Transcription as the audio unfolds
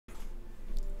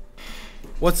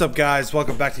What's up, guys?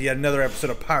 Welcome back to yet another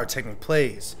episode of Pyrotechnic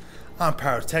Plays. I'm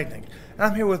Pyrotechnic, and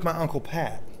I'm here with my Uncle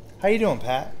Pat. How you doing,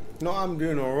 Pat? No, I'm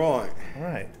doing all right. All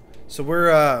right. So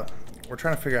we're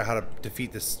trying to figure out how to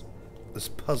defeat this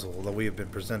puzzle that we have been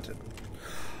presented.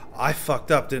 I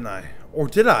fucked up, didn't I? Or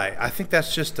did I? I think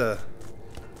that's just a...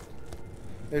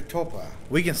 The topper.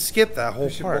 We can skip that whole You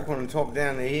should part. walk on the top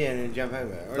down to here and then jump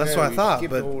over. Or That's no, what I thought, skip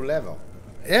but... the whole level.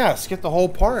 Yeah, skip the whole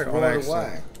part. All the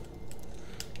way.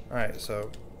 Alright, so...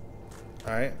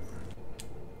 Alright.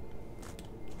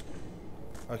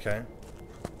 Okay.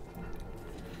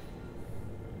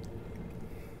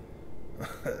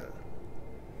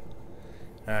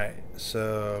 Alright,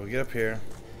 so get up here.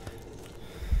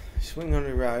 Swing on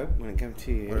the rope when it comes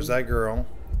to you. Where's that girl?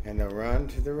 And then run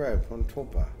to the rope on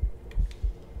topper.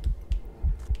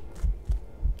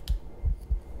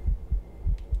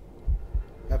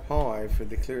 Up high for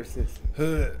the clearest distance.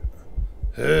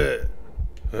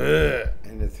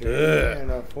 And the three and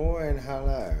a four and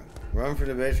hello. Run for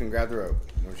the base and grab the rope.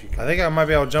 I think I might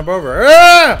be able to jump over.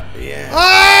 Ah! Yeah.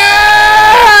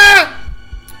 Ah!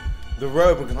 The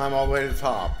rope and climb all the way to the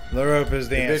top. The rope is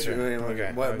the answer.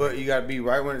 Okay. But you gotta be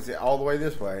right when it's all the way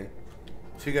this way.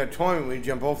 So you gotta time it when you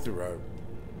jump off the rope.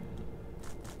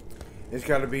 It's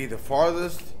gotta be the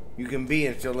farthest you can be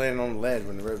and still land on the ledge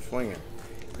when the rope's swinging.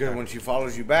 Because when she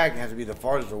follows you back, it has to be the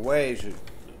farthest away.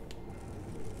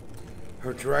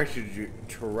 Her trajectory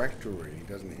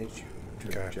doesn't hit you.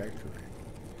 Trajectory,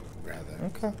 rather.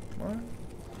 Okay. All right.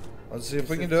 Let's see if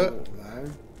we can do it.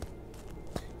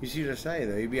 You see what I say,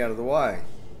 though? You'd be out of the way.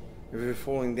 If you're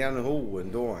falling down the hole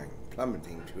and dying,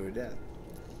 plummeting to her death.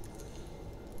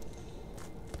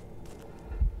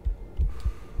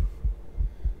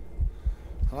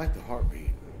 I like the heartbeat.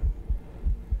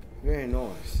 Very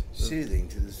nice. Soothing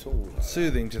to the soul.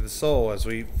 Soothing to the soul as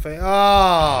we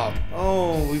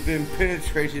Oh, we've been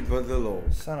penetrated by the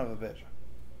Lord. son of a bitch.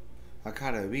 I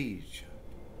caught a beach.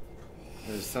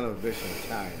 There's a son of a bitch in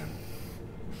Italian.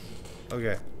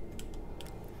 Okay.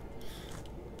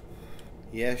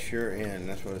 Yes, you're in.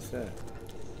 That's what it said.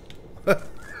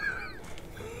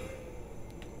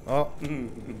 Oh.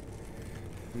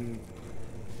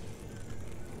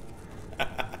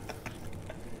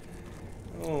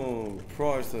 Oh,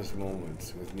 priceless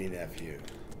moments with me nephew.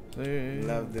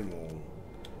 Love them all.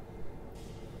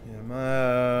 Yeah,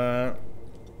 man.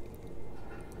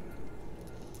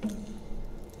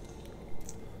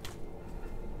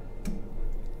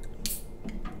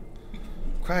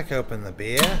 Crack open the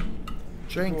beer.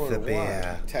 Drink the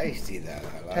beer. Tasty that.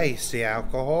 Hello. Tasty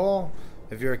alcohol.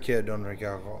 If you're a kid, don't drink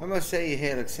alcohol. I must say your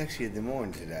hair looks sexy in the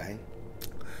morning today.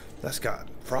 That's got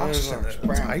frost in it.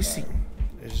 It's icy.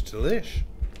 It's delish.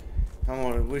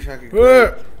 I wish I could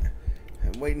grow.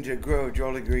 I'm waiting to grow a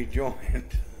Jolly Green joint.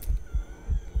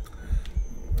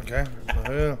 Okay.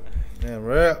 Yeah,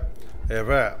 right. Yeah,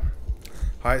 right.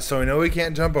 Alright, so we know we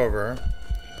can't jump over her.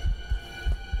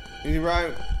 You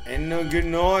right? Ain't no good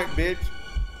night, bitch.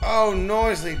 Oh,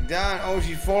 nicely done. Oh,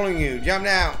 she's following you. Jump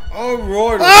now. Oh,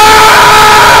 right.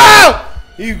 Oh!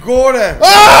 You got her.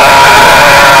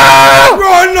 Oh!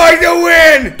 Run like the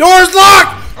wind. Door's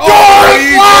locked!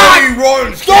 Door's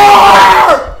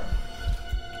locked!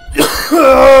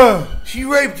 Door! She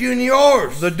raped you in the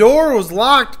arse. The door was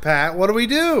locked, Pat. What do we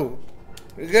do?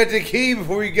 We got the key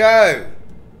before we go.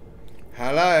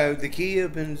 Hello, the key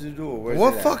opens the door. Where's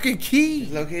What it at? fucking key?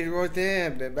 It's located right there,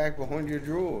 back behind your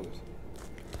drawers.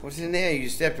 What's in there you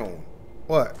stepped on?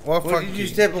 What? What What fucking did you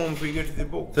key? step on before you go to the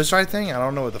book? This right thing? I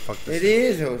don't know what the fuck this It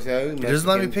is. is also. It doesn't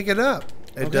let me pick it up.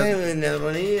 It Okay, doesn't. well, another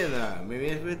one here though. Maybe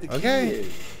that's what the key Okay.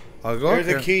 is. I'll go There's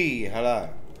up a here. key. Hello.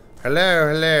 Hello,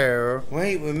 hello.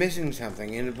 Wait, we're missing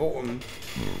something. In the bottom,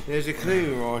 there's a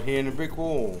clue right here in the brick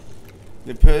wall.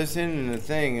 The person and the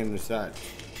thing and the such.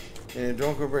 And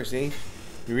don't go brick, see?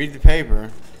 You read the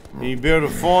paper, and you build a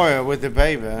fire with the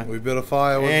paper. We built a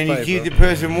fire with And the you paper. keep the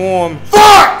person warm.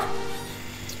 Fuck!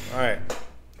 Alright.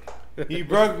 You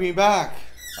broke me back.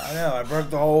 I know, I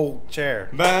broke the whole chair.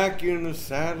 Back in the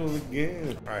saddle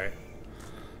again. Alright.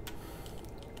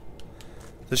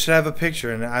 This should have a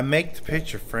picture in it. I make the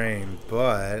picture frame,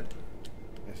 but...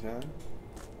 That's not?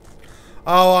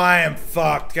 Oh, I am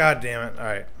fucked. God damn it.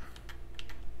 Alright.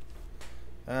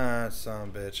 Ah, son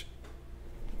of a bitch.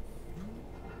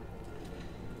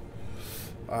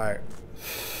 Alright.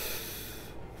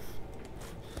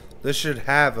 This should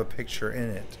have a picture in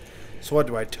it. So what,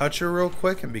 do I touch her real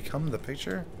quick and become the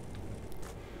picture?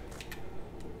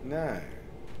 No.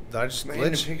 Did I just In the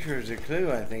glitch? picture is a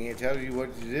clue, I think. It tells you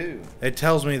what to do. It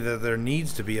tells me that there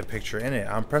needs to be a picture in it.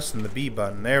 I'm pressing the B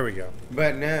button. There we go.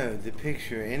 But no, the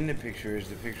picture in the picture is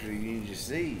the picture you need to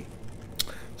see.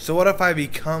 So what if I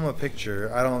become a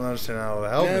picture? I don't understand how it'll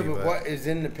help No, me. but what is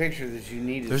in the picture that you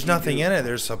need? There's nothing in it.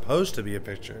 There's supposed to be a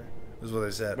picture, is what they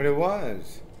said. But it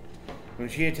was. When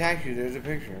she attacked you, there's a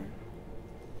picture.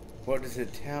 What does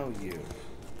it tell you?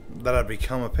 That I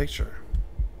become a picture.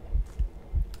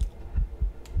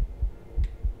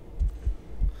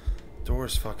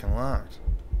 Door's fucking locked.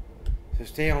 So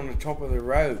stay on the top of the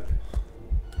rope.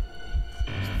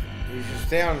 You should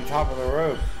stay on the top of the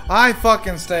rope. I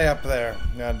fucking stay up there.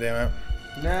 God damn it.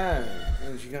 No.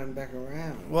 And she got back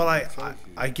around. Well,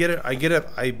 I get it. I get it.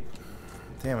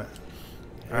 Damn it.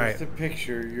 All right. That's the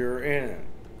picture. You're in it.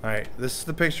 All right. This is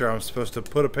the picture. I'm supposed to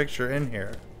put a picture in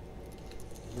here.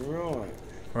 Right.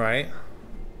 Right.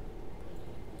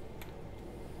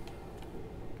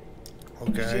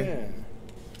 Okay. Yeah.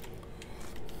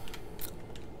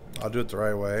 I'll do it the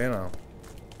right way, you know.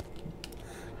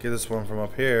 Get this one from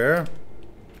up here.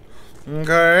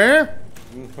 Okay.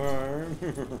 Okay.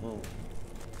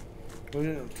 Put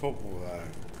it on top of that.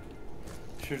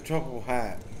 It's your top of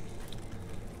hat.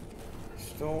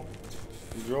 Stop.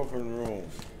 Drop and roll.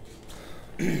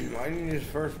 Why didn't you just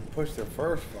first push the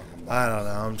first fucking button? I don't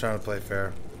know. I'm trying to play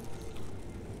fair.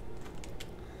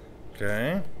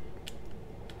 Okay.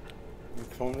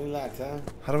 Only lights, huh?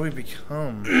 How do we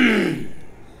become?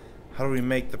 How do we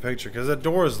make the picture? Because that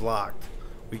door is locked.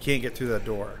 We can't get through that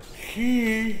door.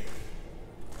 Key.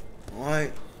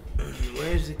 Alright.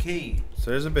 Where's the key?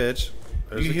 So there's a bitch.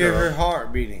 There's You a hear girl. her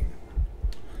heart beating.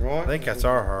 Right? I think that's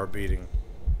our heart beating.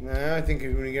 No, I think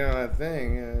when you get on that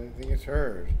thing, I think it's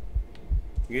hers.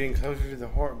 You're getting closer to the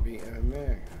heartbeat of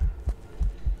America.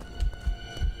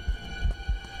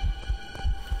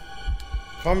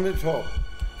 Climb to the top.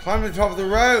 Climb to the top of the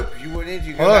rope. You wouldn't.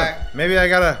 You go Hold on. back. Maybe I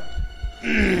gotta.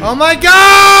 Oh my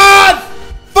god!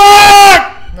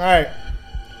 Fuck! Alright.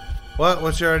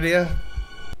 What's your idea?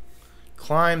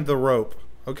 Climb the rope.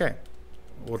 Okay.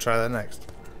 We'll try that next.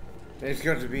 It's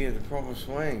got to be in the proper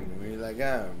swing when you let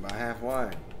go by halfway.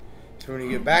 So when you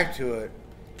get back to it,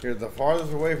 you're the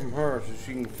farthest away from her so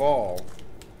she can fall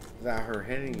without her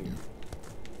hitting you.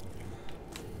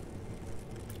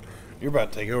 You're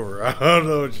about to take over. I don't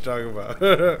know what you're talking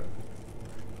about.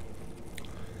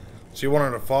 So you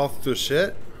want her to fall through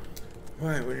shit?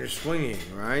 Right, when you're swinging,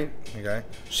 right? Okay.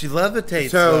 She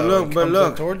levitates. So though, look, and but comes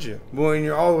look. up towards you. But when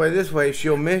you're all the way this way,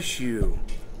 she'll miss you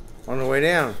on the way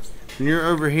down. When you're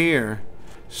over here,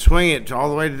 swing it all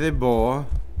the way to the ball.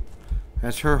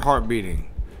 That's her heart beating.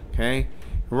 Okay?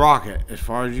 Rock it as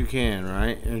far as you can,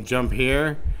 right? And jump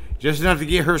here. Just enough to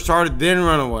get her started, then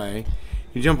run away.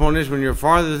 You jump on this when you're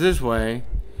farthest this way.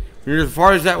 When you're the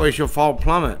farthest that way, she'll fall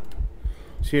plummet.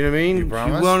 See what I mean? You She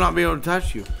promise? will not be able to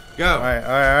touch you. Go. Alright,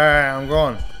 I'm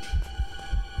going.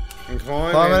 And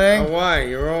climb Plummeting. and away.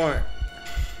 You're right.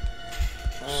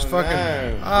 Just Oh,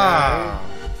 fucking. no, Ah.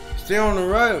 Daddy. Stay on the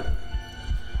rope.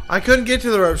 I couldn't get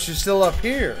to the rope. She's still up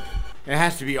here. It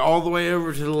has to be all the way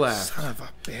over to the left. Son of a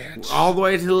bitch. All the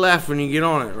way to the left when you get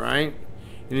on it, right?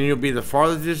 And then you'll be the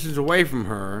farthest distance away from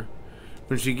her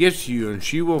when she gets to you, and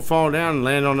she will fall down and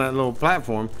land on that little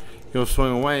platform. You'll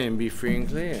swing away and be free and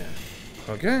clear.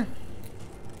 Okay.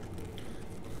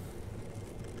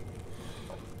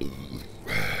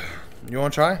 You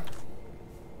want to try?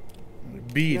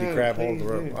 B to No, grab hold of the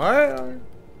please rope. do. Alright.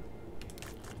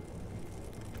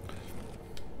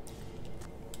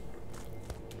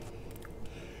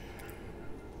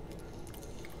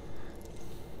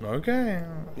 Okay.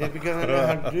 Just because I know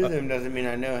how to do them doesn't mean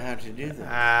I know how to do them.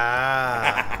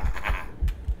 Ah.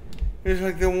 It's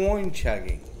like the wine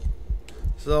chugging.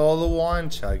 So all the wine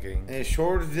chugging. And the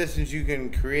shortest distance you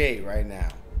can create right now.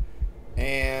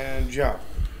 And jump.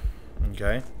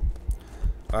 Okay.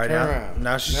 All right, Turn now, around.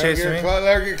 now she's Let her chasing me.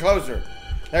 Let her get closer.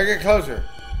 Let her get closer.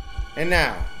 And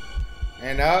now.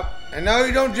 And up. And no,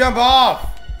 you don't jump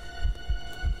off.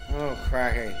 Oh,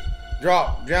 cracky.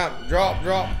 Drop, jump, drop,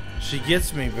 drop. She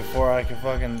gets me before I can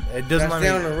fucking. It doesn't That's let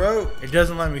down me. the rope. It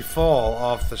doesn't let me fall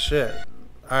off the shit.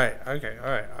 All right. Okay.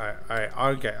 All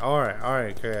right. Okay. All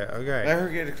right. Okay. Let her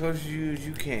get as close to you as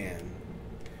you can.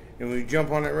 And when you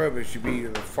jump on that rope, it should be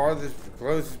the farthest, the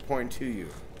closest point to you.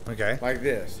 Okay. Like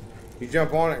this. You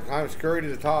jump on it, climb, scurry to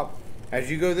the top.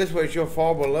 As you go this way, she'll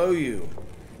fall below you.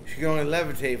 She can only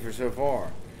levitate for so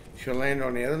far. She'll land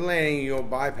on the other landing and you'll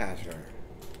bypass her.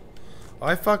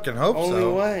 I fucking hope Only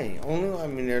so. way. I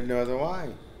mean, there's no other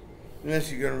way.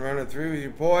 Unless you're going to run it through with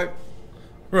your pipe.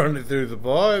 Running through the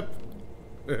pipe.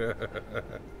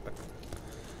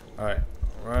 All right.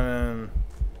 Running.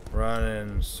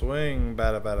 Swing.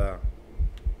 Bada.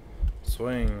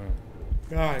 Swing.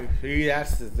 Right. See,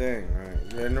 that's the thing,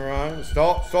 right? You're in the run.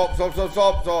 Stop.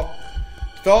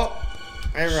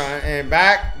 And run. And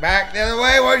back the other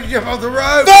way. Why'd you jump off the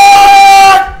rope?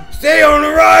 Fuck! Stay on the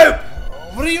rope!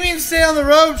 What do you mean stay on the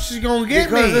rope? She's gonna get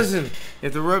Because me. listen,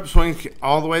 if the rope swings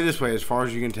all the way this way, as far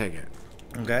as you can take it,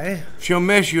 Okay. she'll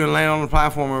miss you and land on the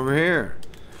platform over here.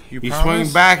 You promise?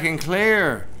 swing back and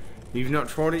clear. You've not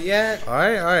tried it yet?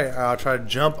 Alright, alright. I'll try to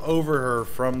jump over her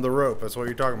from the rope. That's what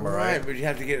you're talking about, Right, right? but you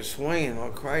have to get it swinging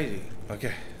like crazy.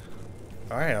 Okay.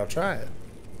 Alright, I'll try it.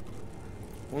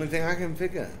 Only thing I can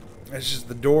figure. It's just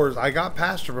the doors. I got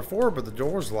past her before, but the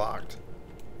door's locked.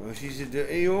 Well, she's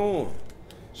a EO.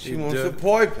 She wants do- the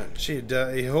piping. She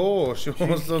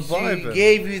wants the She piping.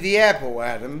 gave you the apple,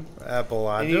 Adam. Apple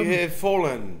And you item. have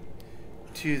fallen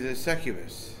to the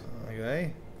succubus.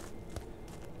 Okay.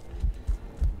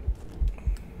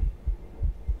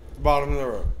 Bottom of the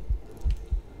rope.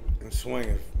 And swing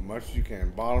as much as you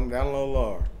can. Bottom, down, low,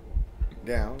 lower.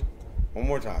 Down. One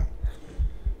more time.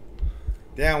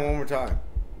 Down one more time.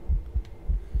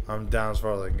 I'm down as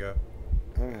far as I can go.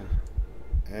 Okay.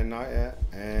 And not yet.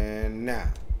 And now.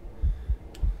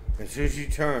 As soon as she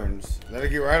turns, let her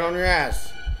get right on your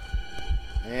ass.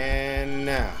 And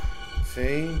now.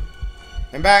 See?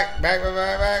 And back.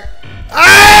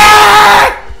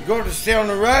 Ah! You go to stay on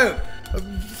the rope.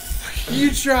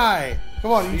 You try.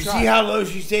 Come on, You see how low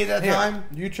she stayed that Here, time?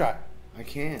 You try. I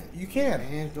can't. You can.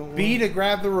 Hands don't B work. to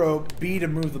grab the rope, B to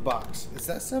move the box. It's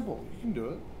that simple. You can do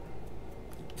it.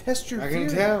 Test your I theory.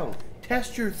 can tell.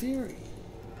 Test your theory.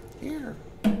 Here.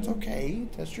 It's okay.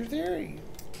 Test your theory.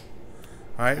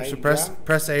 Alright, How so you press got?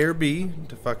 press A or B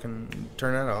to fucking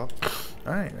turn that off.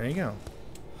 Alright, there you go.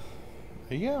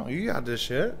 There you go. You got this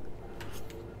shit.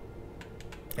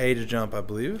 A to jump, I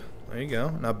believe. There you go.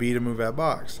 Now B to move that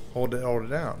box. Hold it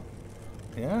down.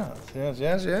 Yes.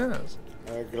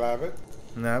 Grab it.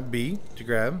 Now B to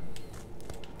grab.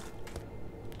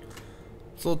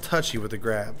 It's a little touchy with the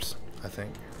grabs, I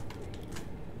think.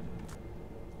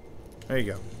 There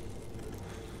you go.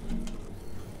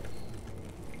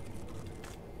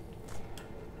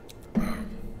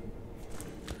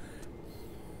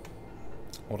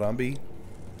 Hold on, B.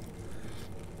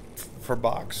 For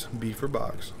box. B for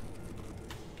box.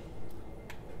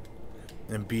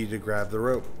 And B to grab the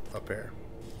rope up there.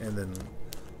 And then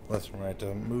left and right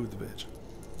to move the bitch.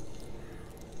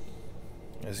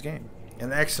 It's a game.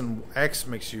 And X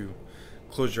makes you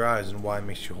close your eyes, and Y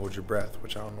makes you hold your breath,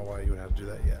 which I don't know why you would have to do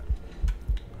that yet.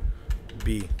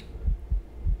 B.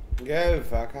 Go,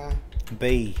 fucker.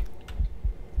 B.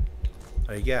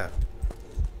 There you go.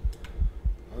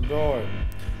 Adore it.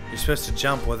 You're supposed to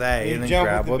jump with A You and then jump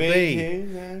grab with with the B. B too,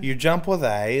 man? You jump with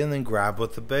A and then grab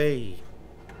with the B.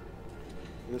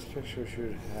 This picture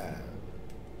should have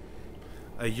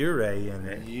A Ure in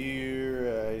it. you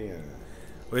in it.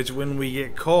 Which when we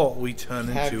get caught, we turn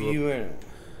Have into you in it.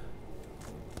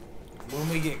 When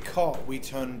we get caught, we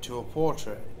turn into a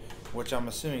portrait, which I'm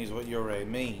assuming is what Ure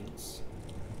means.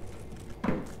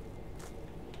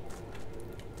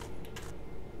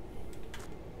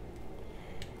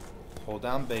 Hold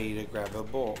down B to grab a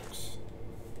box.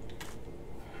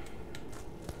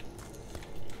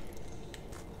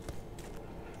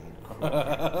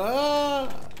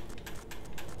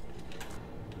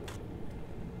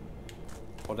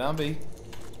 Hold down B.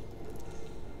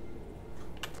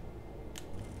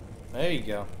 There you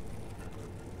go.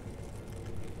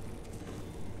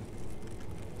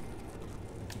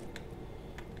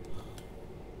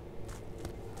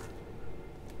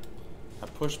 I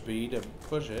push B to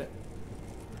push it.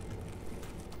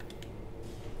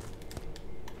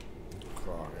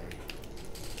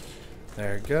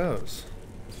 There it goes.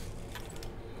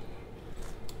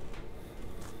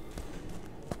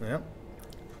 Yep.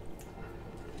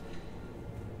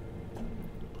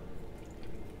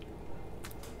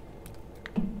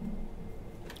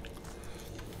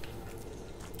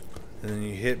 And then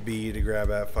you hit B to grab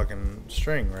that fucking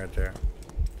string right there.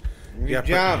 You gotta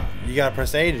jump. You gotta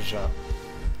press A to jump.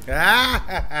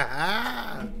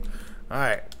 Ah!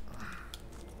 Alright.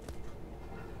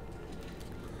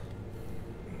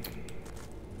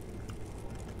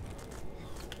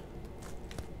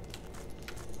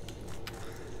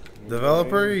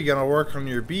 Developer, you gotta work on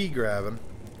your B grabbing.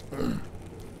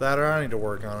 That or I need to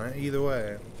work on it. Either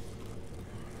way.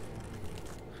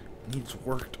 Needs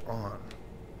worked on.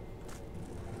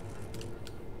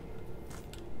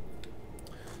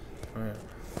 Alright.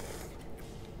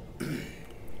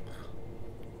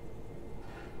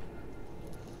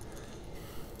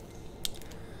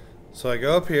 So I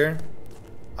go up here,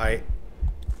 I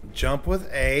jump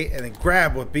with A, and then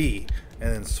grab with B,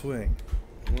 and then swing.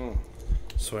 Mm.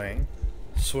 Swing.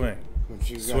 Swing. But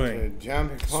you got Swing. to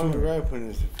jump and climb the Swing. rope when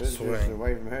it's Swing. distance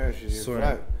away from her. She's Swing.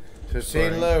 float. So stay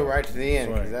low right to the end,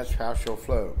 Swing. because that's how she'll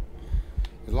float.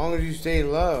 As long as you stay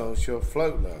low, she'll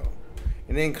float low.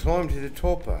 And then climb to the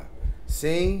topper.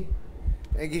 See?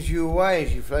 That gets you away.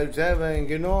 She floats over and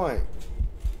good night.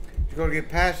 You gotta get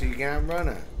past it, you can't run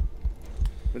her.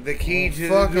 But the key to the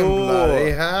fucking door.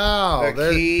 bloody hell. The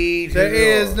key to the door.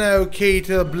 There is no key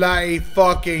to the bloody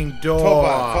fucking door.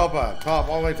 Top,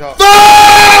 all the way top.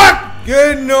 Fuck!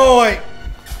 Good night.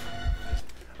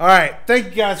 Alright, thank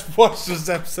you guys for watching this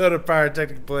episode of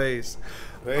Pyrotechnic Plays.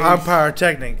 I'm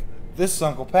Pyrotechnic. This is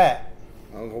Uncle Pat.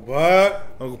 Uncle Pat.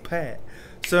 Uncle Pat.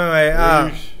 So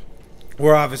anyway,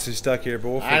 we're obviously stuck here, but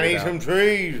we'll figure I it need out. some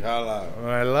trees. Hello.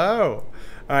 Hello.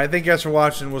 Alright, thank you guys for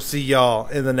watching. We'll see y'all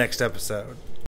in the next episode.